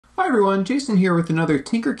Hi everyone, Jason here with another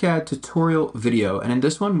Tinkercad tutorial video, and in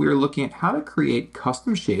this one we are looking at how to create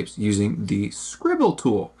custom shapes using the Scribble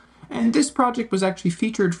tool. And this project was actually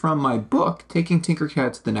featured from my book, Taking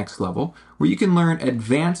Tinkercad to the Next Level, where you can learn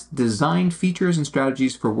advanced design features and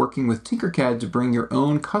strategies for working with Tinkercad to bring your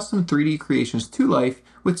own custom 3D creations to life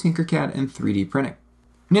with Tinkercad and 3D printing.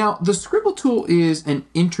 Now, the Scribble tool is an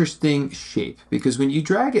interesting shape because when you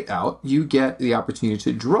drag it out, you get the opportunity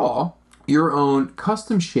to draw your own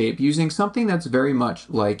custom shape using something that's very much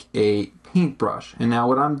like a paintbrush. And now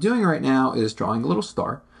what I'm doing right now is drawing a little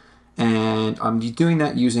star, and I'm doing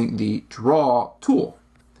that using the Draw tool.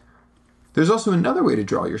 There's also another way to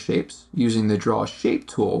draw your shapes using the Draw Shape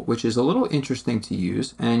tool, which is a little interesting to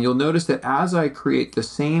use. And you'll notice that as I create the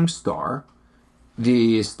same star,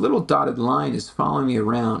 this little dotted line is following me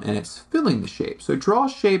around and it's filling the shape. So Draw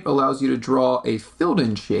Shape allows you to draw a filled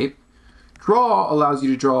in shape. Draw allows you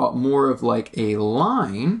to draw more of like a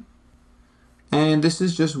line, and this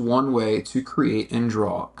is just one way to create and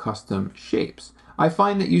draw custom shapes. I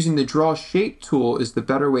find that using the Draw Shape tool is the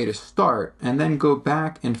better way to start, and then go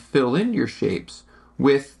back and fill in your shapes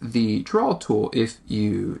with the Draw tool if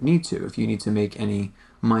you need to. If you need to make any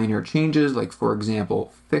minor changes, like for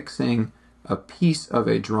example, fixing a piece of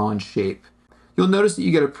a drawn shape. You'll notice that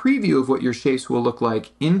you get a preview of what your shapes will look like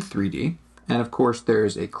in 3D. And of course,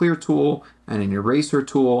 there's a clear tool and an eraser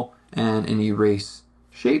tool and an erase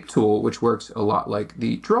shape tool, which works a lot like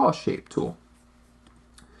the Draw Shape tool.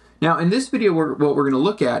 Now, in this video, what we're going to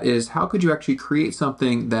look at is how could you actually create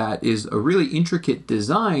something that is a really intricate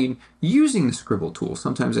design using the Scribble tool.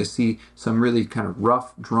 Sometimes I see some really kind of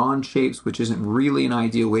rough drawn shapes, which isn't really an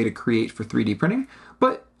ideal way to create for 3D printing,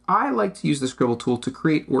 but I like to use the Scribble tool to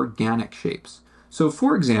create organic shapes. So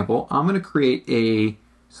for example, I'm going to create a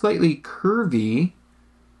slightly curvy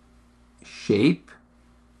shape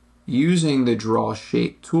using the Draw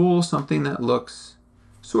Shape tool, something that looks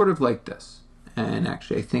sort of like this. And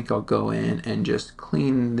actually I think I'll go in and just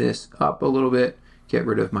clean this up a little bit, get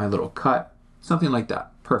rid of my little cut, something like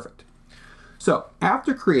that. Perfect. So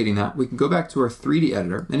after creating that, we can go back to our 3D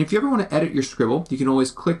editor, and if you ever want to edit your Scribble, you can always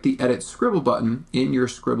click the Edit Scribble button in your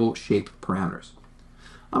Scribble Shape parameters.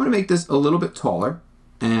 I'm going to make this a little bit taller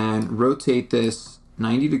and rotate this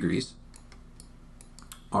 90 degrees.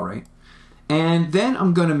 All right. And then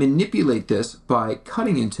I'm going to manipulate this by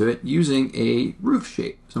cutting into it using a roof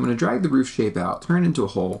shape. So I'm going to drag the roof shape out, turn it into a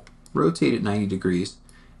hole, rotate it 90 degrees,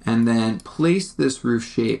 and then place this roof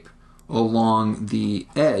shape along the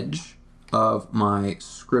edge of my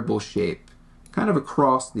Scribble shape, kind of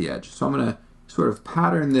across the edge. So I'm going to sort of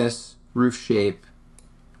pattern this roof shape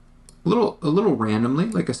a little randomly.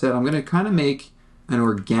 Like I said, I'm going to kind of make an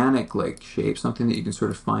organic like shape, something that you can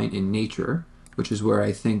sort of find in nature, which is where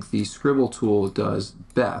I think the Scribble tool does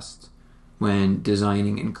best when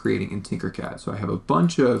designing and creating in Tinkercad. So I have a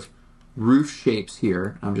bunch of roof shapes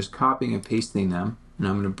here. I'm just copying and pasting them, and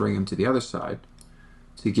I'm going to bring them to the other side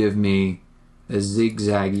to give me a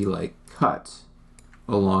zigzaggy like cut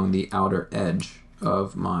along the outer edge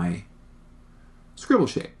of my Scribble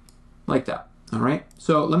shape, like that. All right,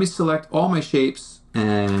 so let me select all my shapes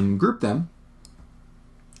and group them.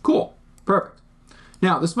 Cool, perfect.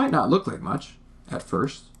 Now, this might not look like much at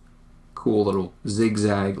first. Cool little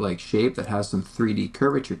zigzag-like shape that has some 3D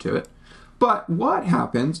curvature to it. But what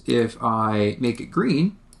happens if I make it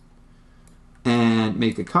green and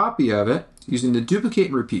make a copy of it using the Duplicate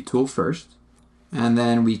and Repeat tool first, and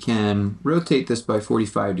then we can rotate this by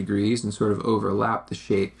 45 degrees and sort of overlap the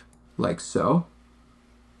shape like so,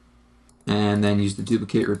 and then use the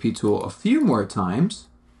Duplicate Repeat tool a few more times.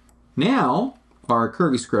 Now, our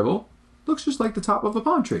curvy scribble looks just like the top of a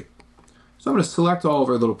palm tree. So I'm going to select all of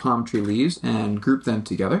our little palm tree leaves and group them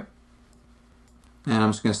together. And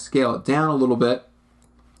I'm just going to scale it down a little bit.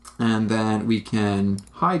 And then we can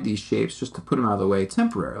hide these shapes just to put them out of the way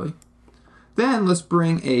temporarily. Then let's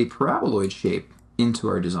bring a paraboloid shape into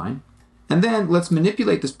our design. And then let's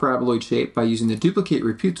manipulate this paraboloid shape by using the Duplicate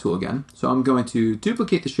Repeat tool again. So I'm going to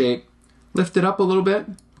duplicate the shape, lift it up a little bit,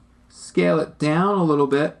 scale it down a little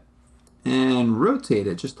bit, and rotate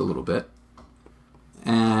it just a little bit.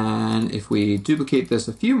 And if we duplicate this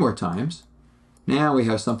a few more times, now we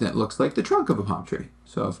have something that looks like the trunk of a palm tree.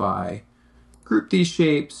 So if I group these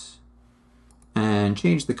shapes and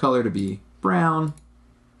change the color to be brown,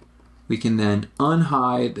 we can then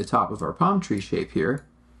unhide the top of our palm tree shape here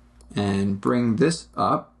and bring this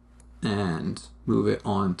up and move it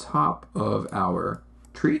on top of our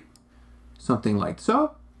tree, something like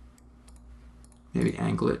so. Maybe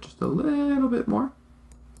angle it just a little bit more.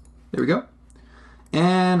 There we go.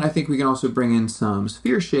 And I think we can also bring in some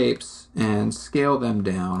sphere shapes and scale them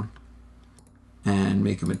down and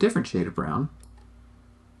make them a different shade of brown.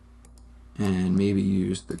 And maybe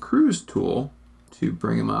use the cruise tool to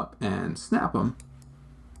bring them up and snap them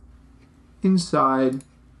inside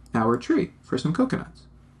our tree for some coconuts.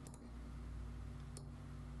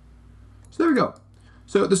 So there we go.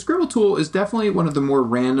 So the Scribble tool is definitely one of the more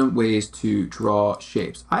random ways to draw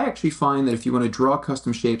shapes. I actually find that if you want to draw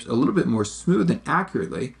custom shapes a little bit more smooth and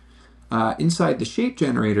accurately, inside the shape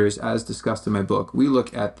generators, as discussed in my book, we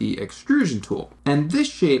look at the extrusion tool. And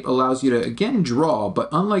this shape allows you to, again, draw, but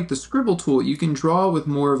unlike the Scribble tool, you can draw with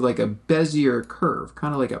more of like a Bezier curve,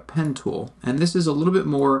 kind of like a pen tool. And this is a little bit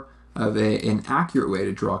more of an accurate way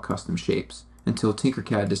to draw custom shapes until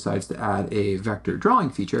Tinkercad decides to add a vector drawing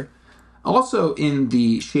feature. Also in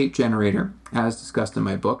the shape generator, as discussed in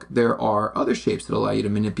my book, there are other shapes that allow you to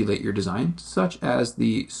manipulate your design, such as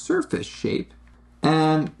the surface shape.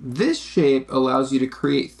 And this shape allows you to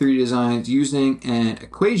create 3D designs using an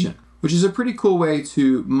equation, which is a pretty cool way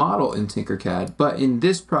to model in Tinkercad, but in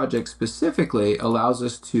this project specifically allows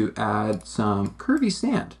us to add some curvy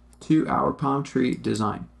sand to our palm tree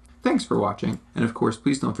design. Thanks for watching, and of course,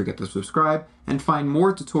 please don't forget to subscribe and find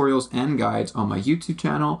more tutorials and guides on my YouTube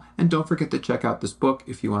channel, and don't forget to check out this book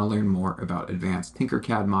if you want to learn more about advanced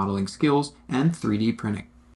Tinkercad modeling skills and 3D printing.